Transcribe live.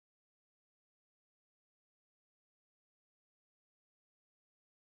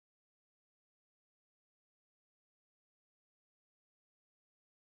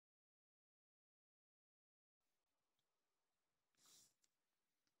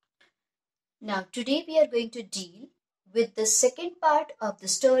Now today we are going to deal with the second part of the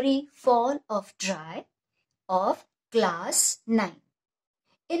story Fall of Troy of class 9.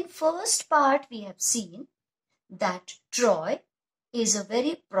 In first part we have seen that Troy is a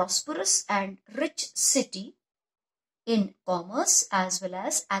very prosperous and rich city in commerce as well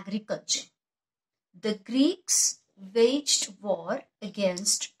as agriculture. The Greeks waged war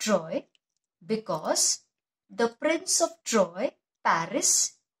against Troy because the prince of Troy,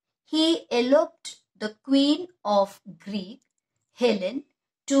 Paris, he eloped the queen of Greek, Helen,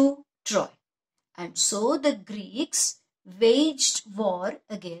 to Troy. And so the Greeks waged war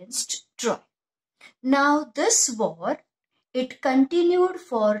against Troy. Now this war, it continued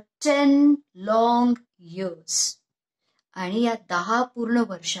for 10 long years. आणि या 10 पूर्ण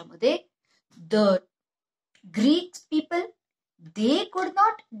वर्षामध्ये the Greek people, they could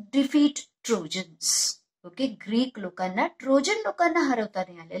not defeat Trojans. Okay, Greek लोकांना Trojan लोकांना हरवता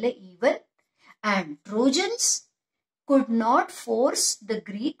नाही आलेले even, and Trojans could not force the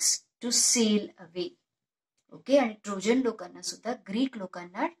Greeks to sail away. Okay, आणि Trojan लोकांना सुद्धा Greek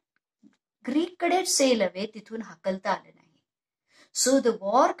लोकांना Greek कडे sail away तिथून हाकलता आले नाही. So the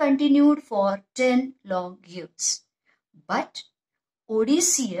war continued for 10 long years. But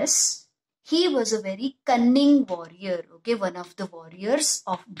Odysseus, he was a very cunning warrior. Okay, one of the warriors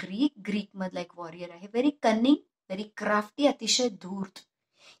of Greek मधला एक warrior आहे, very cunning, very crafty, अतिशय धूर्त.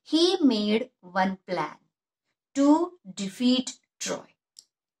 He made one plan to defeat Troy.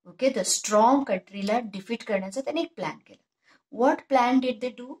 Okay, the strong country ला defeat करण्याचा त्याने एक plan केला. What plan did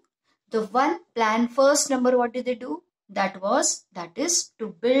they do? The one plan, first number, what did they do? That is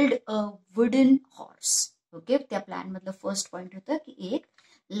to build a wooden horse. Okay, त्या plan मधलं first point होतं की एक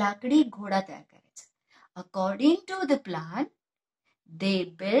लाकडी घोडा तयार करायचा. According to the plan, they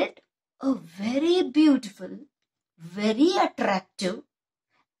built a very beautiful, very attractive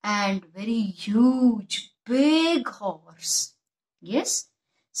and very huge, big horse. Yes.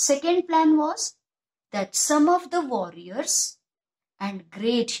 Second plan was that some of the warriors and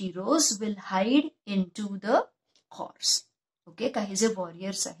great heroes will hide into the horse. Okay, काही जे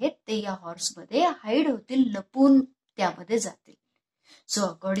warriors आहेत ते या horse मध्ये hide होतील, लपून त्यामध्ये जातील. So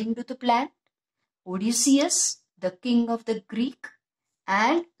according to the plan, Odysseus the king of the Greek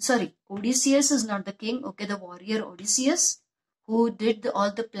Odysseus is not the king, okay, the warrior Odysseus who did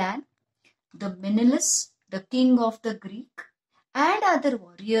all the plan, the Menelaus, the king of the Greek, and other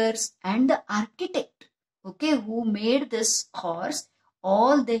warriors and the architect, okay, who made this horse,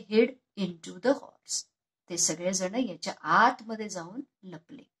 all they hid into the horse. ते सगळेजण याच्या आतमध्ये जाऊन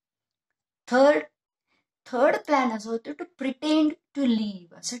लपले. Third plan असं होतं to pretend to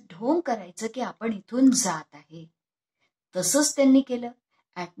leave, असं ढोंग करायचं की आपण इथून जात आहे. तसंच त्यांनी केलं.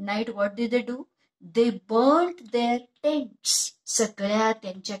 At night what did they do? They burned there tents. सगळ्या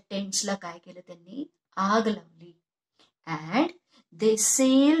त्यांच्या टेंट्सला काय केलं त्यांनी? आग लावली. And they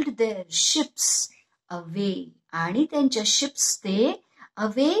sailed there ships away. आणि त्यांच्या शिप्स ते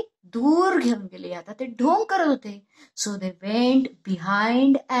अवे दूर घेऊन गेले. आता ते ढोंग करत होते. So they went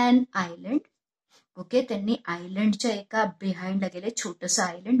behind an island. Okay, त्यांनी आयलंडच्या एका बिहाइंडला गेले. छोटंसं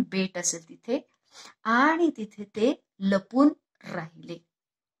आयलंड, बेट असेल तिथे, आणि तिथे ते लपून राहिले.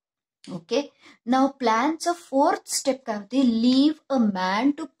 ओके, नाउ प्लॅनचं फोर्थ स्टेप काय होती? Leave a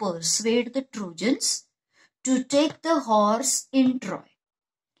man to पर्सवेड the trojans to take the horse in Troy.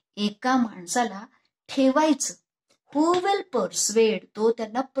 एका माणसाला ठेवायचं. Who will persuade? तो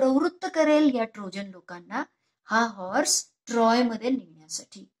त्यांना प्रवृत्त करेल या ट्रोजन लोकांना हा हॉर्स ट्रॉय मध्ये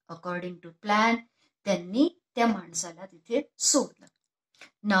नेण्यासाठी. अकॉर्डिंग टू प्लॅन त्यांनी त्या माणसाला तिथे सोडलं.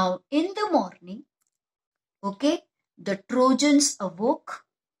 Now in the morning, okay, the trojans अवोक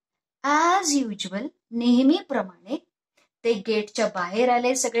as usual. नेहमीप्रमाणे ते गेटच्या बाहेर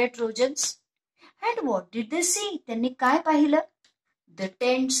आले सगळे trojans. And what did they C? त्यांनी काय पाहिलं? The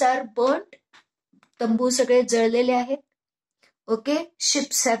tents R burned. तंबू सगळे जळलेले आहेत. Okay,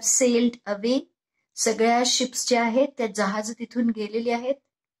 ships have sailed away. सगळ्या शिप्स ज्या आहेत त्या जहाज तिथून गेलेली आहेत.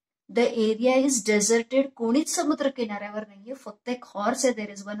 The area is डेझर्टेड. कोणीच समुद्र किनाऱ्यावर नाहीये, फक्त एक हॉर्स आहे. There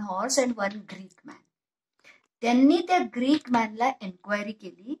is one horse and one Greek man. त्यांनी त्या ग्रीक मॅनला एन्क्वायरी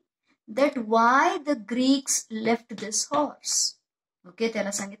केली that why the Greeks left this horse. Okay,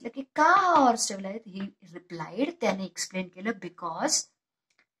 त्याला सांगितलं की का हा हॉर्स ठेवलाय. ही रिप्लाइड, त्याने एक्सप्लेन केलं, because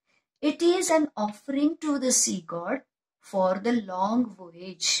it is an offering to the C God for the long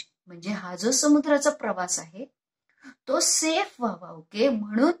voyage. म्हणजे हा जो समुद्राचा प्रवास आहे तो सेफ व्हावा. ओके,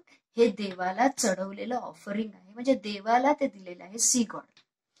 म्हणून हे देवाला चढवलेलं ऑफरिंग आहे, म्हणजे देवाला ते दिलेलं आहे, सी गॉड.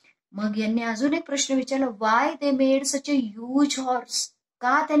 मग यांनी अजून एक प्रश्न विचारला, Y they made such a huge horse.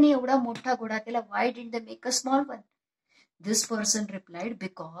 का त्यांनी एवढा मोठा घोडा केला? Why did they make a small one? This person replied,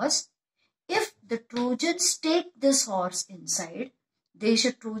 because the Trojans take this horse inside,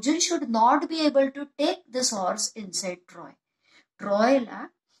 Trojans should not be able to take this horse inside Troy.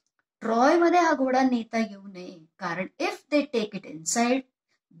 Troy मध्ये हा घोडा नेता येऊ नये, कारण if they take it inside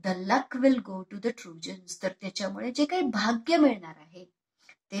the luck will go to the trojans. तर त्याच्यामुळे जे काही भाग्य मिळणार आहे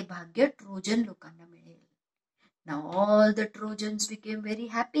ते भाग्य ट्रोजन लोकांना मिळेल. Now all the trojans became very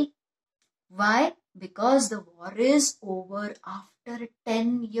happy. Y? Because the war is over after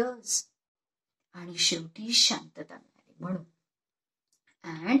 10 years. आणि शेवटी शांतता मिळाली म्हणून.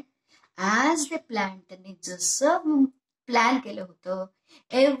 अँड ॲज दे प्लॅन, त्यांनी जसं प्लॅन केलं होतं,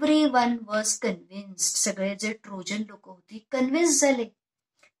 एव्हरीवन वॉज कन्व्हिन्स्ड. सगळे जे ट्रोजन लोक होती कन्व्हिन्स झाले,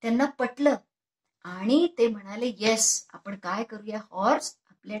 त्यांना पटलं आणि ते म्हणाले येस, आपण काय करूया, हॉर्स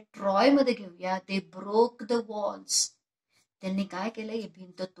आपल्या ट्रॉय मध्ये घेऊया. They broke the walls. त्यांनी काय केलं, ही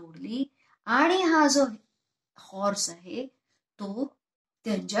भिंत तोडली आणि हा जो हॉर्स आहे तो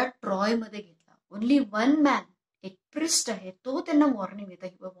त्यांच्या ट्रॉय मध्ये घेतला. ओनली वन मॅन, एक प्रिस्ट आहे, तो त्यांना वॉर्निंग देता,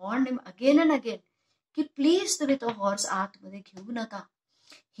 ही warn him again and again की प्लीज तुम्ही तो हॉर्स आतमध्ये घेऊ नका.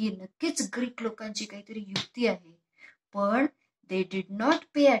 ही नक्कीच ग्रीक लोकांची काहीतरी युक्ती आहे, पण they did not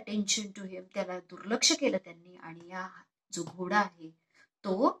pay attention to हिम. त्याला दुर्लक्ष केलं त्यांनी आणि या जो घोडा आहे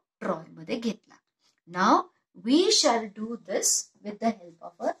तो ट्रॉय मध्ये घेतला. Now we shall do this with the help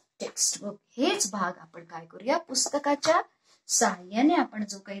of a text book. हेच भाग आपण काय करूया, पुस्तकाच्या सहाय्याने आपण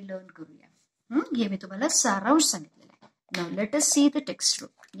जो काही लर्न करूया. हे मी तुम्हाला सारांश सांगितलेला आहे. Now let us see the text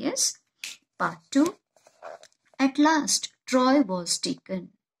book. Yes, part 2. At last, Troy was taken.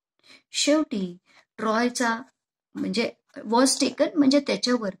 शेवटी ट्रॉयचा म्हणजे वॉज टेकन म्हणजे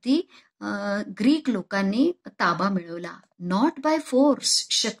त्याच्यावरती ग्रीक लोकांनी ताबा मिळवला. नॉट बाय फोर्स,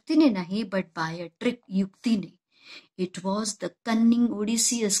 शक्तीने नाही, बट बाय अ ट्रिक, युक्तीने. It was the कन्निंग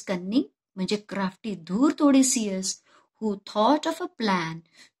Odysseus. कन्निंग म्हणजे क्राफ्टी, धूर्त Odysseus, who thought of a plan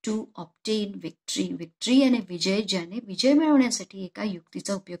to obtain victory. Victory आणि विजय, ज्याने विजय मिळवण्यासाठी एका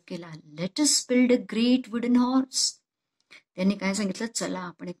युक्तीचा उपयोग केला. Let us build a great wooden horse. त्यांनी काय सांगितलं, चला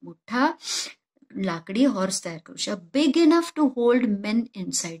आपण एक मोठा लाकडी हॉर्स तयार करूया, big enough to hold main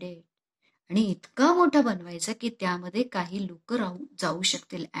inside it. आणि इतका मोठा बनवायचा की त्यामध्ये काही लोक जाऊ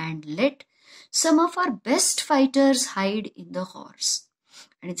शकतील. And let some of R best fighters hide in the horse.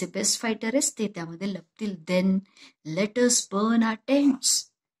 आणि जे बेस्ट फायटर आहेत ते त्यामध्ये लपतील. Then let us burn R tents.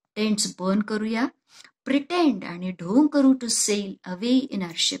 Tents burn करूया, प्रिटेंड आणि ढोंग करू to sale away in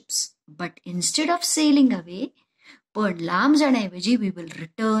R ships. But instead of selling away, पण लांब जाण्याऐवजी we will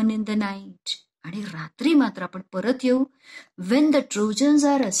return in the night. आणि रात्री मात्र आपण परत येऊ. Wien the trojans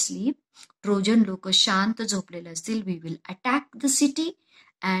R asleep, Trojan लोक शांत झोपलेले असतील, we will attack the city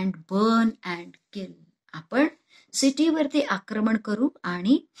and burn and किल. आपण सिटीवरती आक्रमण करू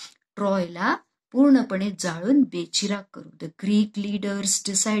आणि ट्रॉयला पूर्णपणे जाळून बेचिराग करू. The Greek leaders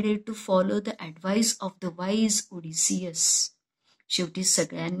decided to follow the advice of the wise Odysseus. शेवटी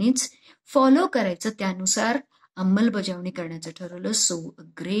सगळ्यांनीच फॉलो करायचं, त्यानुसार अंमलबजावणी करण्याचं ठरवलं. So a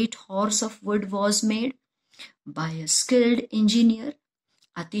great horse of would was made by a skilled engineer.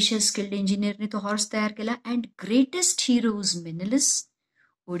 अतिशय स्किल्ड इंजिनियरने तो हॉर्स तयार केला. And greatest heroes मेनलिस,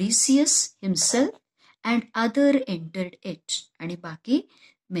 Odysseus himself and other entered it. आणि बाकी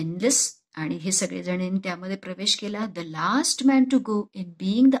मेनलिस आणि हे सगळेजण त्यामध्ये प्रवेश केला. The last man to go in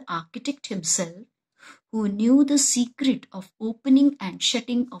being the architect himself, who knew the secret of opening and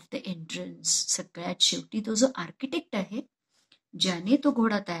shutting of the entrance. सगळ्यात शेवटी तो जो आर्किटेक्ट आहे, ज्याने तो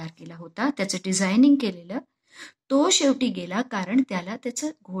घोडा तयार केला होता, त्याचं डिझायनिंग केलेलं, तो शेवटी गेला, कारण त्याला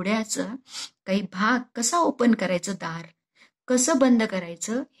त्याचं घोड्याचं काही भाग कसा ओपन करायचं, दार कसं बंद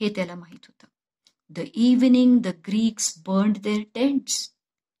करायचं हे त्याला माहित होतं. The evening the Greeks burned there tents.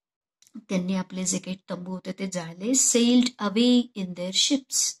 त्यांनी आपले जे काही तंबू होते ते जाळले. Sailed away in their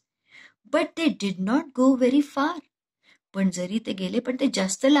ships, but they did not go very फार. पण जरी ते गेले पण ते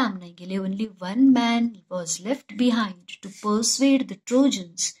जास्त लांब नाही गेले. Only one man was left behind to पर्सवेड the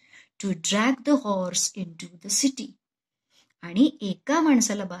trojans to drag the horse in to the city. आणि एका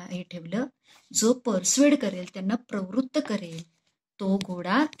माणसाला बाहेर ठेवलं, जो पर्सवेड करेल, त्यांना प्रवृत्त करेल तो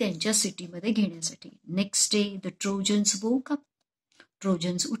घोडा त्यांच्या सिटीमध्ये घेण्यासाठी. Next day the trojans woke up.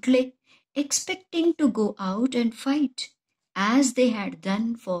 Trojans उठले, expecting to go out and fight as they had done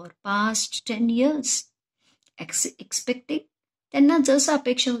for past 10 years. Expecting, त्यांना जसं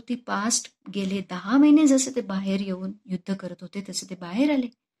अपेक्षा होती, पास्ट गेले 10 महिने जसे ते बाहेर येऊन युद्ध करत होते तसे ते बाहेर आले.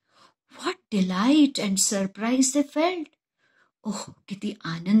 What delight and surprise they felt. ओह, किती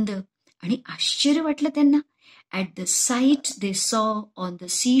आनंद आणि आश्चर्य वाटलं त्यांना. At the site they saw on the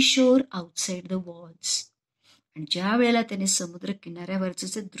C sure outside the walls. आणि ज्या वेळेला त्याने समुद्र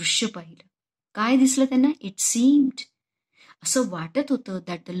किनाऱ्यावरचं दृश्य पाहिलं, काय दिसलं त्यांना? इट सीम्ड असं वाटत होतं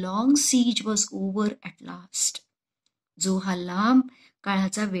that the long seize was over at last. जो हा लांब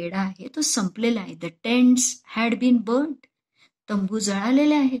काळाचा वेढा आहे तो संपलेला आहे. The tents had bin burned. तंबू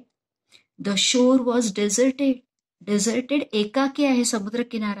जळालेले आहेत. The shore was डेझर्टेड. डेझर्टेड एकाकी आहे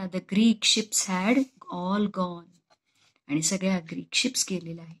समुद्रकिनारा. The Greek ships had all gone. आणि सगळ्या ग्रीक शिप्स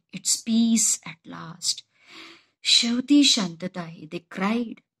गेलेल्या आहे. It's piece at last. शेवटी शांतता आहे. दे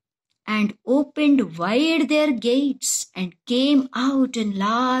cried and opened wide their gates and came out in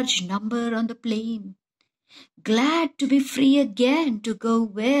large number on the plain, glad to be free again to go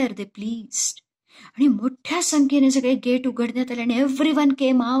where they pleased. आणि मोठ्या संख्येने सगळे gate उघडण्यात आले आणि एव्हरीवन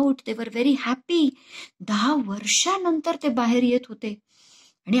केम आउट. दे वर व्हेरी हॅपी. 10 वर्षानंतर ते बाहेर येत होते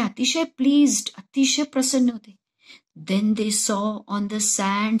आणि अतिशय प्लीज्ड, अतिशय प्रसन्न होते. Then they saw on the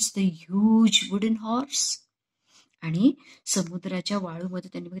sands the huge wooden horse. आणि समुद्राच्या वाळूमध्ये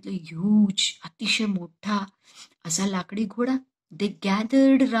त्यांनी बघितलं ह्यूज, अतिशय मोठा असा लाकडी घोडा. दे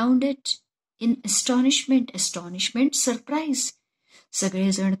gathered round it in एस्टॉनिशमेंट, surprise.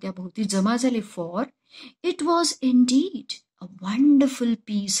 सगळेजण त्या भोवती जमा झाले. For it was indeed a wonderful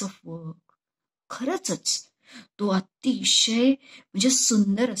piece of work. खरंच तो अतिशय म्हणजे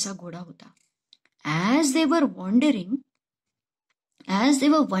सुंदर असा घोडा होता. ॲज दे वर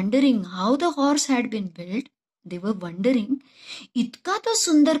wondering how the horse had bin build, दे वर वंडरिंग, इतका तो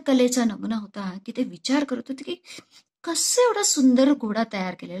सुंदर कलेचा नमुना होता की ते विचार करत होते की कसं एवढा सुंदर घोडा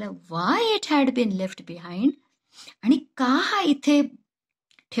तयार केलेला, why it had bin left behind, आणि का हा इथे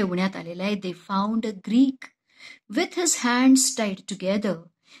ठेवण्यात आलेला आहे. They found a Greek with his hands tied together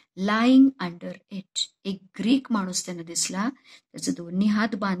lying under it. एक ग्रीक माणूस त्यांना दिसला. त्याचे दोन्ही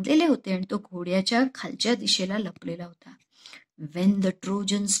हात बांधलेले होते आणि तो घोड्याच्या खालच्या दिशेला लपलेला होता. Wien the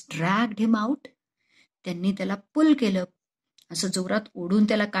trojans ड्रॅग्ड him out, त्यांनी त्याला पुल केलं, असं जोरात ओढून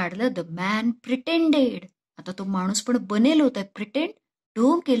त्याला काढलं. द मॅन प्रिटेंडेड, आता तो माणूस पण बनेल होता, प्रिटेंड,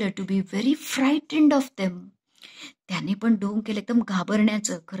 ढोंग केलं, to be very फ्रायटेंड of them, त्याने पण ढोंग केलं एकदम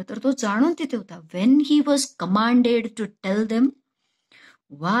घाबरण्याचं. खरं तर तो जाणून तिथे होता. When he was commanded to tail them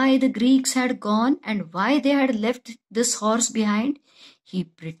why the Greeks had gone and why they had left this horse behind, he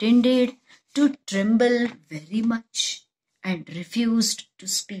pretended to tremble very much and refused to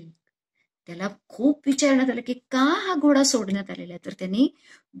speak. त्याला खूप विचारण्यात आलं की का हा घोडा सोडण्यात आलेला आहे. तर त्यांनी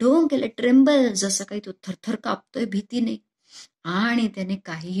ढोंग केलं, ट्रेम्बल, जसं काही तो थरथर कापतोय भीतीने, आणि त्याने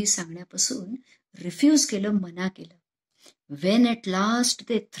काहीही सांगण्यापासून रिफ्यूज केलं, मना केलं. Wien at last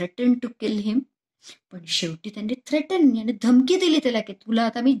they threaten to kill him, पण शेवटी त्यांनी थ्रेटन आणि धमकी दिली त्याला की तुला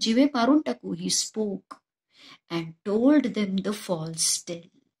आता मी जिवे मारून टाकू. He spoke and told them the false tail,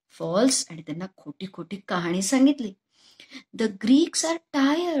 false, आणि त्यांना खोटी खोटी कहाणी सांगितली. The Greeks R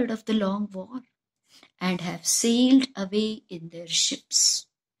tired of the long war and have sailed away in their ships.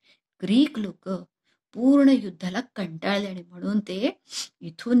 Greek लोक पूर्ण युद्धाला कंटाळले आणि म्हणून ते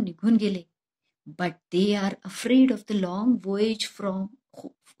इथून निघून गेले. But they are afraid of the long वॉयेज from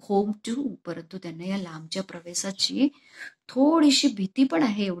home to, परंतु त्यांना या लांबच्या प्रवासाची थोडीशी भीती पण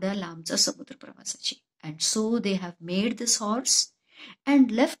आहे, एवढ्या लांबचा समुद्र प्रवासाची. And so they have made this horse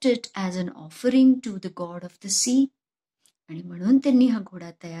and left it as an offering to the God of the C, आणि म्हणून त्यांनी हा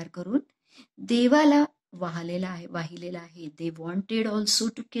घोडा तयार करून देवाला वाहिलेला आहे. They wanted also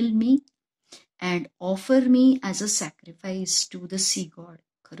to kill me and offer me as a sacrifice to the C God.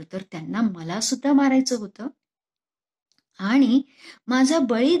 खरं तर त्यांना मला सुद्धा मारायचं होतं आणि माझा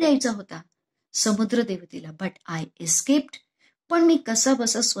बळी द्यायचा होता समुद्र देवतेला. बट आय एस्केप्ड, पण मी कसा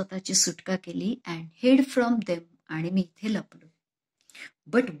बसा स्वतःची सुटका केली. अँड हिड फ्रॉम देम, आणि मी इथे लपलो.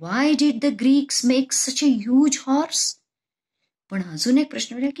 But why did the Greeks make such a huge horse, पण अजून एक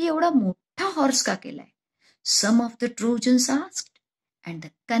प्रश्न म्हणजे की एवढा मोठा हॉर्स का केलाय. सम of the trojans asked and the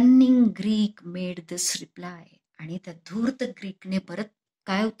कन्निंग Greek made this reply, आणि त्या धूर्त ग्रीकने परत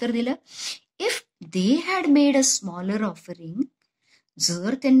काय उत्तर दिलं. If they had made a smaller offering,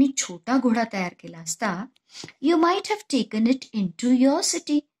 जर त्यांनी छोटा घोडा तयार केला असता, you might have taken it in to your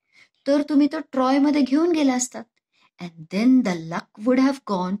city, तर तुम्ही तो ट्रॉयमध्ये घेऊन गेला असतात. And then the luck would have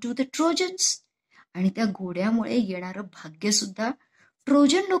gone to the trojans, आणि त्या घोड्यामुळे येणारं भाग्य सुद्धा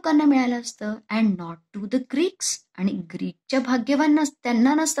ट्रोजन लोकांना मिळालं असतं. And not to the Greeks, आणि ग्रीकच्या भाग्यवान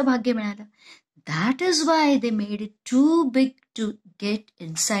त्यांना नसतं भाग्य मिळालं. That is why they made it to big to get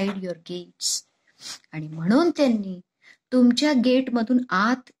inside your gates, आणि म्हणून त्यांनी तुमच्या गेटमधून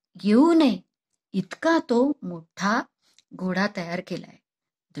आत येऊ नये इतका तो मोठा घोडा तयार केलाय.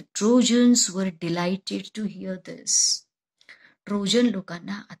 द ट्रोजन्स वर delighted to here this. Trojan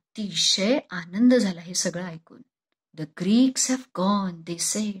लोकांना अतिशय आनंद झाला हे सगळं ऐकून. The Greeks have gone, they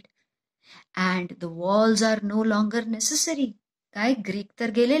said, and the walls R no longer necessary. काय, ग्रीक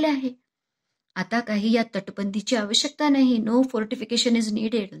तर गेलेले आहे आता काही या तटबंदीची आवश्यकता नाही. No fortification is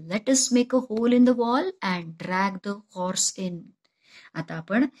needed. Let us make a whole in the wall and drag the horse in. आता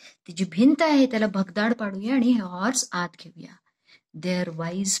आपण ती जी भिंत आहे त्याला भगदाड पाडूया आणि हे हॉर्स आत घेऊया. देअर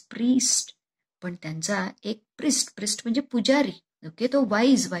वाईज प्रीस्ट, पण त्यांचा एक प्रिस्ट म्हणजे पुजारी, ओके, तो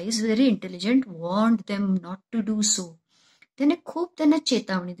wise very intelligent, want them not to do so. त्याने खूप त्यांना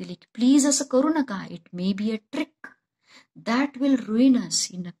चेतावणी दिली की प्लीज असं करू नका. It may be a trick that will ruin अस.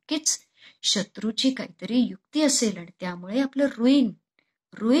 ही नक्कीच शत्रूची काहीतरी युक्ती असेल आणि त्यामुळे आपलं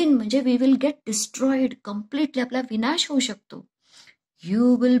रुईन म्हणजे we will get destroyed completely, आपला विनाश होऊ शकतो.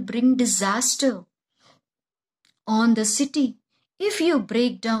 You will bring disaster on the city if you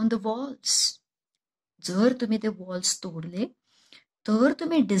break down the walls. जर तुम्ही ते वॉल्स तोडले तर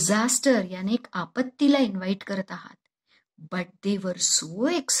तुम्ही डिझास्टर याने एक आपत्तीला इन्व्हाइट करत आहात. बट दे वर सो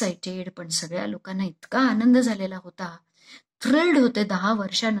एक्साइटेड, पण सगळ्या लोकांना इतका आनंद झालेला होता, थ्रिल्ड होते 10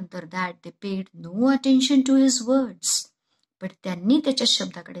 वर्षानंतर, that they paid no attention to his words. पण त्यांनी त्याच्या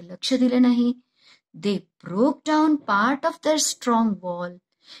शब्दाकडे लक्ष दिले नाही. They broke down part of दर strong wall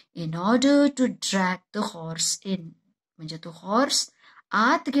in order to drag the horse in. म्हणजे तो हॉर्स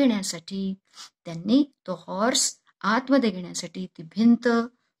आत घेण्यासाठी, त्यांनी तो हॉर्स आतमध्ये घेण्यासाठी ती भिंत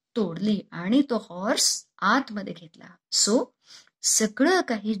तोडली आणि तो हॉर्स आतमध्ये घेतला. सो सगळं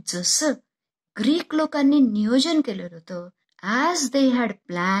काही जसं ग्रीक लोकांनी नियोजन केलेलं होतं, ॲज दे हॅड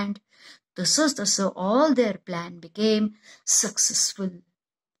प्लॅन्ड, तसं all there plan became successful.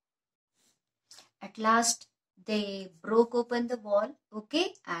 At last they broke open the wall, okay,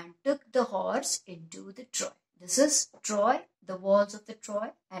 and took the horse into the Troy. This is Troy, the walls of the Troy,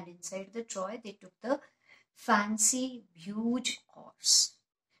 and inside the Troy they took the fancy huge horse.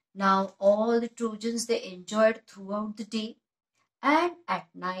 Now all the Trojans they enjoyed throughout the day, and at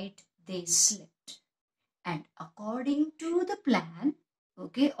night they slept. And according to the plan,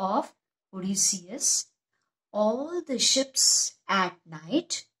 okay, of Odysseus, all the ships at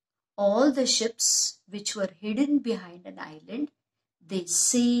night, all the ships which were hidden behind an island, they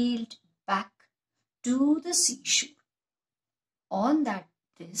sailed back to the seashore. On that,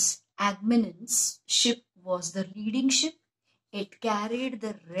 this Agamemnon's ship was the leading ship. It carried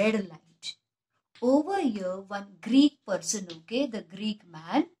the red light. Over here, one Greek person, okay, the Greek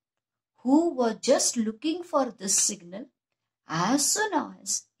man, who was just looking for this signal, as soon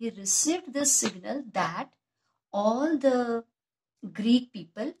as he received this signal that all the Greek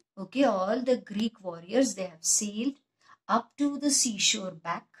people, okay, all the Greek warriors, they have sailed up to the seashore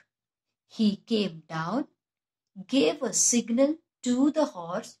back. He came down, gave a signal to the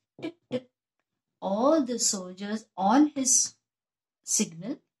horse, tick, tick. All the soldiers on his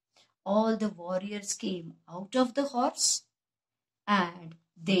signal, all the warriors came out of the horse and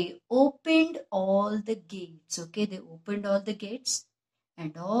they opened all the gates, okay, they opened all the gates,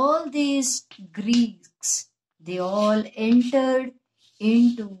 and all these Greeks, they all entered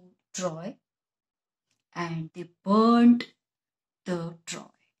into Troy and they burnt the Troy.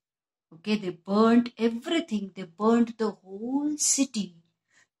 Okay, they burnt everything. They burnt the whole city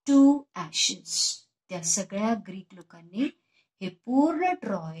to ashes. त्या सगळ्या Greek लोकांनी हे पूर्ण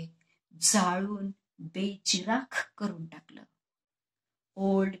Troy जाळून बेचिराख करून टाकलं.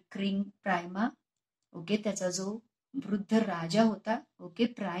 Old क्रिंग प्रायमा, okay, त्याचा जो वृद्ध राजा होता, ओके,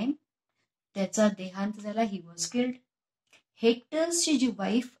 प्राइम, त्याचा देहांत झाला. He was killed. हेक्टर्सची G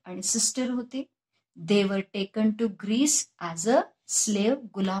wife आणि सिस्टर होते, दे were taken to Greece as a slave,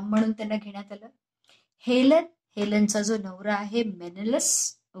 गुलाम म्हणून त्यांना घेण्यात आलं. हेलनचा जो नवरा आहे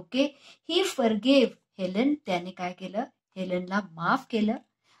मेनेलस, ओके, ही फॉरगेव हेलन. त्याने काय केलं, हेलनला माफ केलं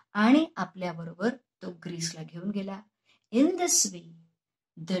आणि आपल्याबरोबर तो ग्रीसला घेऊन गेला. In this way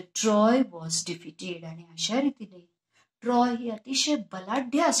the Troy was defeated. आणि अशा रीतीने ट्रॉय ही अतिशय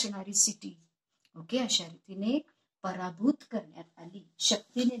बलाढ्य असणारी सिटी, ओके, अशा रीतीने पराभूत करण्यात आली,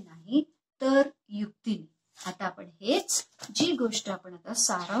 शक्तीने नाही तर युक्तीने. आता आपण हेच जी गोष्ट आपण आता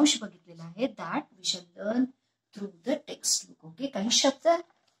सारांश बघितलेला आहे, that we shall learn through the text book, okay, काही शब्द,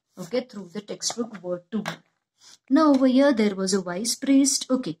 okay, through the text book word to word. Now over here there was a wise priest,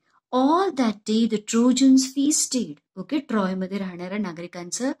 okay. All that day the Trojans feasted, okay. Troy मध्ये राहणाऱ्या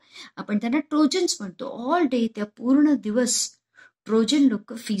नागरिकांचं आपण त्यांना trojans म्हणतो. All day, त्या पूर्ण दिवस ट्रोजन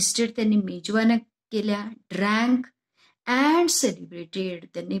लोक फीस्टेड, त्यांनी मेजवान्या केल्या. ड्रँक अँड सेलिब्रेटेड,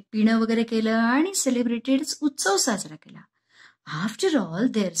 त्यांनी पिणं वगैरे केलं आणि सेलिब्रेटेड, उत्सव साजरा केला. After all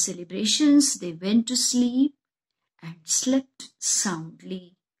there celebrations they went to sleep and slept साऊंडली.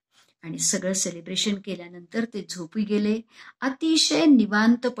 आणि सगळं सेलिब्रेशन केल्यानंतर ते झोपी गेले अतिशय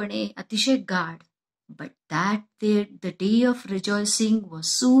निवांतपणे, अतिशय गाढ. But that the day of rejoicing was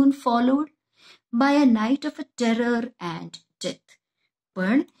soon followed by a night of a terror and death.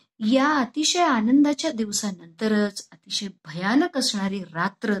 पण या अतिशय आनंदाच्या दिवसानंतरच अतिशय भयानक असणारी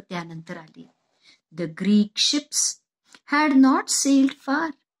रात्र त्यानंतर आली. The Greek ships had not sailed फार.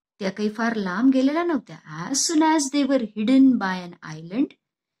 त्या काही फार लांब गेलेल्या नव्हत्या. ॲज सुन ॲज दे वर हिडन बाय अन आयलंड,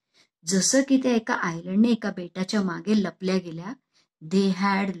 जसं की त्या एका आयलंडने एका बेटाच्या मागे लपल्या गेल्या, they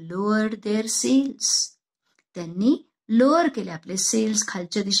had lowered there cells. त्यांनी लोअर केले आपले सेल्स,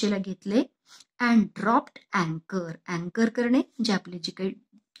 खालच्या दिशेला घेतले. अँड ड्रॉप्ड अँकर. अँकर करणे म्हणजे आपली जी काही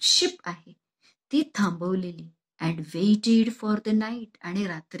शिप आहे ती थांबवलेली. And waited for the night. आणि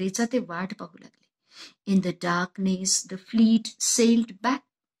रात्रीचा ते वाट पाहू लागले. In the darkness the fleet sailed back.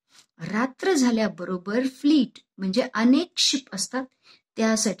 रात्र झाल्याबरोबर फ्लीट म्हणजे अनेक शिप असतात,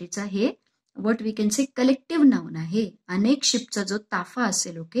 त्यासाठीचा हे what we can say collective noun आहे. अनेक शिपचा जो ताफा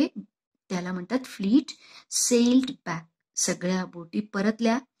असेल, ओके, त्याला म्हणतात फ्लीट. Sailed back. सगळ्या बोटी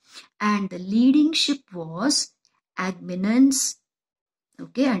परतल्या. And the leading ship was ॲग्मेनन्स.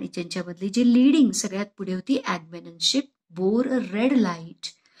 Okay, आणि त्यांच्यामधली जी लीडिंग सगळ्यात पुढे होती ॲग्मेनन्स ship, bore a red light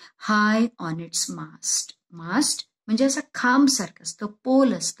high on it's मास्ट. मास्ट म्हणजे असा खांब सारखं असतं,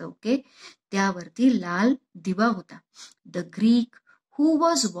 पोल असतं, ओके, त्यावरती लाल दिवा होता. The Greek who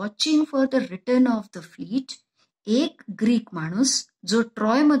was watching for the return of the fleet. एक ग्रीक माणूस जो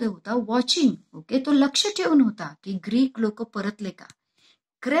ट्रॉयमध्ये होता, वॉचिंग, ओके, तो लक्ष ठेवून होता की ग्रीक लोक परतले का.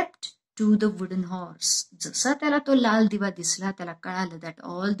 Crept to the wooden horse. जसा त्याला तो लाल दिवा दिसला, त्याला कळालं that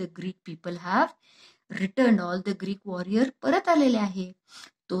all the Greek people have return, all the Greek warrior परत आलेले आहे.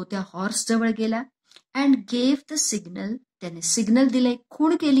 तो त्या हॉर्स जवळ गेला. And gave the signal. त्याने सिग्नल दिले,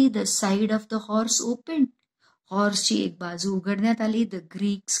 खूण केली. The side of the horse open. हॉर्सची एक बाजू उघडण्यात आली. The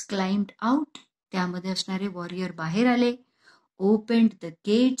Greeks climbed out. त्यामध्ये असणारे वॉरियर बाहेर आले. Opened the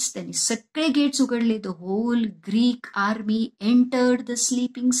gates. त्यांनी सगळे गेट्स उघडले. The hole Greek army entered the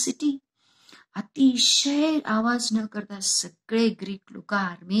sleeping city. अतिशय आवाज न करता सगळे ग्रीक लोक,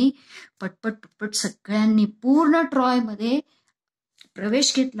 आर्मी पटपट पटपट सगळ्यांनी पूर्ण ट्रॉयमध्ये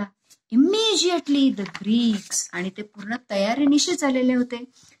प्रवेश घेतला. इमिजिएटली द ग्रीक्स, आणि ते पूर्ण तयारीनिशी झालेले होते,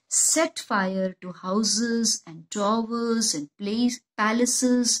 set fire to houses and towers and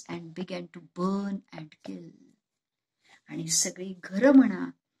palaces and began to burn and kill. आणि सगळी घरं म्हणा,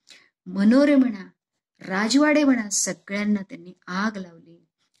 मनोरे म्हणा, राजवाडे म्हणा, सगळ्यांना त्यांनी आग लावली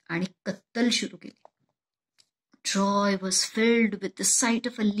आणि कत्तल सुरू केली. Troy was filled with the site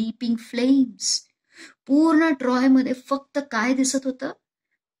of a leaping flames. पूर्ण ट्रॉयमध्ये फक्त काय दिसत होतं,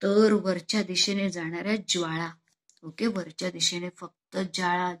 तर वरच्या दिशेने जाणाऱ्या ज्वाळा. ओके, वरच्या दिशेने फक्त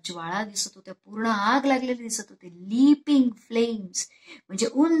ज्वाळा दिसत होत्या, पूर्ण आग लागलेली दिसत होती. लीपिंग फ्लेम्स म्हणजे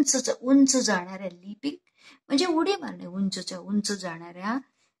उंच जाणाऱ्या, लीपिंग म्हणजे उडी मारणे, उंचच्या उंच जाणाऱ्या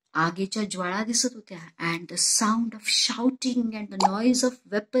आगीच्या ज्वाळा दिसत होत्या. And the sound of shouting and the noise of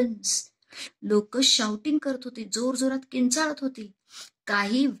weapons. लोक शाउटिंग करत होती, जोर जोरात किंचाळत होती.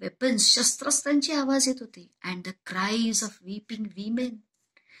 काही वेपन्स, शस्त्रास्त्रांची आवाज येत होती. And the cries of weeping women.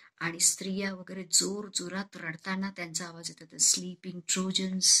 आणि स्त्रिया वगैरे जोर जोरात रडताना त्यांचा आवाज येत होता. Sleeping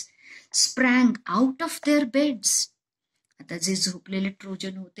trojans स्प्रँग out of their beds. आता जे झोपलेले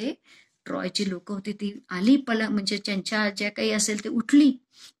ट्रोजन होते, ट्रॉयची लोक होती, ती आली म्हणजे त्यांच्या ज्या काही असेल ते उठली.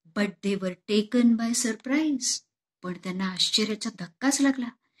 But they were taken by surprise. पण त्यांना आश्चर्याचा धक्काच लागला.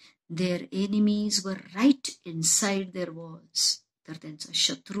 देअर एनिमीज वर राईट इनसाइड देअर वॉल्स. तर त्यांचा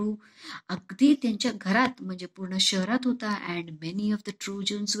शत्रू अगदी त्यांच्या घरात म्हणजे पूर्ण शहरात होता. And many of the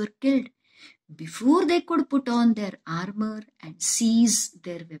trojans were killed before they could put on their armour and seize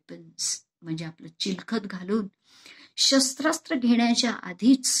there weapons. म्हणजे आपलं चिलखत घालून शस्त्रास्त्र घेण्याच्या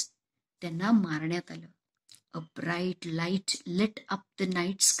आधीच त्यांना मारण्यात आलं. A bright light late up the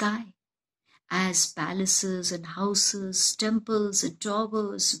night sky as palaces and houses, temples and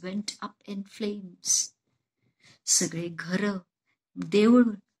towers went up in flames. सगळे घरं, देऊळ,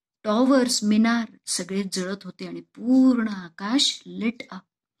 टॉवर्स, मिनार सगळे जळत होते आणि पूर्ण आकाश लिट अप.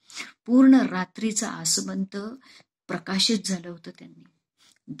 पूर्ण रात्रीचं आसमंत प्रकाशित झालं होतं त्यांनी.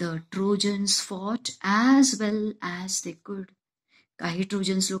 The trojans fought as well as they could. काही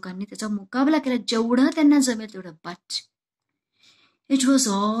ट्रोजन्स लोकांनी त्याचा मुकाबला केला जेवढं त्यांना जमेल तेवढं. But it was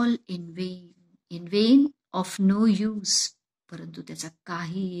all in Wien. In Wien of no use. परंतु त्याचा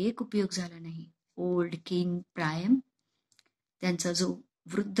काही एक उपयोग झाला नाही. ओल्ड किंग प्रायम, त्यांचा जो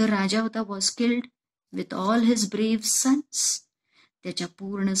वृद्ध राजा होता, was killed with all his brave sons. त्याच्या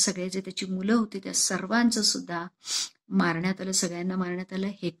पूर्ण सगळे जे त्याची मुलं होती त्या सर्वांचं सुद्धा मारण्यात आलं, सगळ्यांना मारण्यात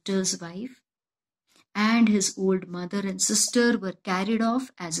आलं. Hectares wife and his old mother and sister वर carried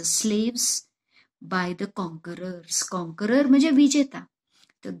of as a slaves by the conquerors. Conqueror म्हणजे विजेता.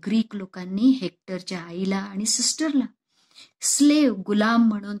 तर ग्रीक लोकांनी हेक्टरच्या आईला आणि सिस्टरला स्लेव, गुलाम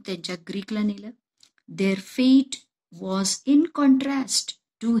म्हणून त्यांच्या ग्रीकला नेलं. देअर फेट वॉज इन कॉन्ट्रास्ट.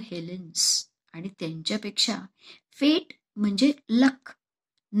 टू हेलेन्स. आणि त्यांच्यापेक्षा फेट म्हणजे लक,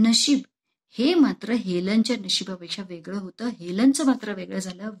 नशीब, हे मात्र हेलनच्या नशिबापेक्षा वेगळं होतं. हेलनचं मात्र वेगळं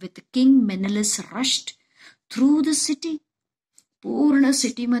झालं. With king मेनेलस rushed through the city. पूर्ण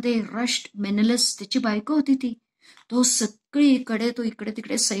सिटीमध्ये रश्ड. मेनेलस त्याची बायको होती ती. तो सगळीकडे तो इकडे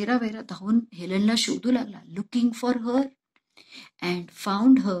तिकडे सैरावैरा धावून हेलनला शोधू लागला. Looking for her and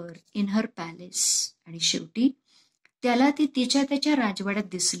found her in her palace. आणि शेवटी त्याला ती त्याच्या राजवाड्यात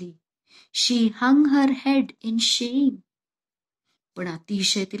दिसली. शी हंग हर हेड इन शेम. पण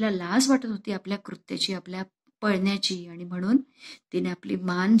अतिशय तिला लाज वाटत होती आपल्या कृत्याची, आपल्या पळण्याची, आणि म्हणून तिने आपली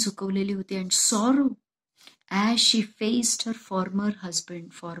मान झुकवलेली होती. And sorrow as she faced her farmer husband.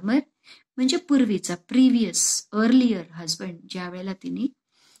 Farmer म्हणजे पूर्वीचा, प्रिव्हियस, अर्लियर हजबंड. ज्या वेळेला तिने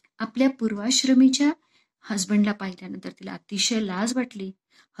आपल्या पूर्वाश्रमीच्या हजबंडला पाहिल्यानंतर तिला अतिशय लाज वाटली.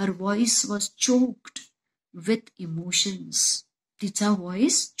 हर voice was choked with emotions. तिचा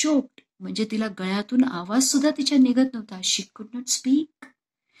व्हॉइस चोक्ड म्हणजे तिला गळ्यातून आवाज सुद्धा तिच्या निघत नव्हता. शी कुड नॉट स्पीक.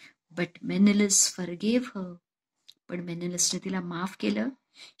 बट मेनेलस फॉरगेव हर. पण मेनेलसने तिला माफ केलं.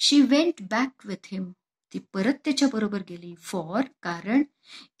 शी वेंट बॅक विथ हिम. ती परत त्याच्या बरोबर गेली. फॉर कारण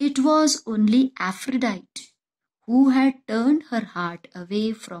it was only ॲफ्रोडाइट who had turned her heart away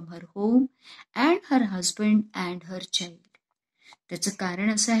from her home and her husband and her child. त्याचं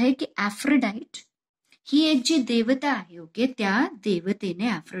कारण असं आहे की ॲफ्रोडाइट ही एक जी देवता आहे, ओके, त्या देवतेने,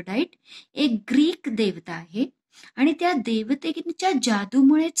 ॲफ्रोडाइट एक ग्रीक देवता आहे, आणि त्या देवतेच्या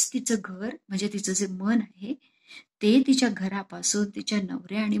जादूमुळेच तिचं घर म्हणजे तिचं जे मन आहे ते तिच्या घरापासून, तिच्या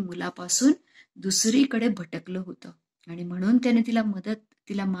नवऱ्या आणि मुलापासून दुसरीकडे भटकलं होतं. आणि म्हणून त्याने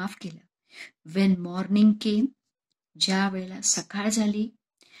तिला माफ केलं. वेन मॉर्निंग केम, ज्या वेळेला सकाळ झाली,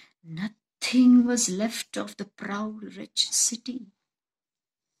 nothing was left of the proud rich city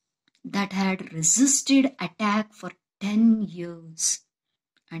that had रेझिस्टेड attack for 10 years.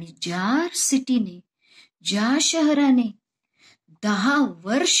 आणि ज्या सिटीने, ज्या शहराने 10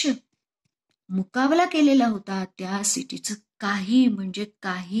 वर्ष मुकाबला केलेला होता, त्या सिटीचं काही म्हणजे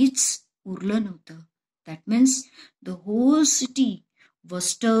काहीच उरलं नव्हतं. That means the hole city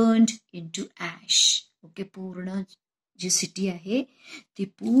was turned in to ash. Okay, पूर्ण जी सिटी आहे ती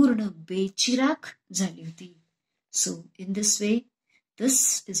पूर्ण बेचिराख झाली होती. So in this way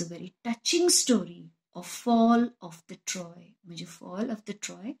this is a very touching story of fall of the Troy. म्हणजे फॉल ऑफ द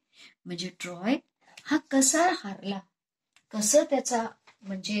ट्रॉय म्हणजे Troy हा कसा हारला, कसं त्याचा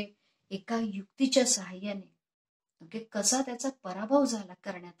म्हणजे एका युक्तीच्या सहाय्याने, ओके, कसा त्याचा पराभव झाला,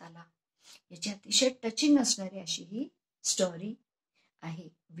 करण्यात आला, याची अतिशय टचिंग असणारी अशी ही स्टोरी आहे.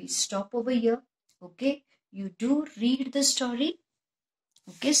 We stop over here. Okay, you do read the story.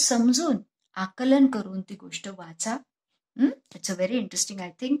 Okay, समजून आकलन करून ती गोष्ट वाचा. It's a very interesting.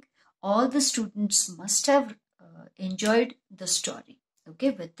 I think all the students must have enjoyed the story.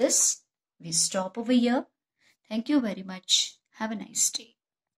 Okay, with this, we stop over here. Thank you very much. Have a nice day.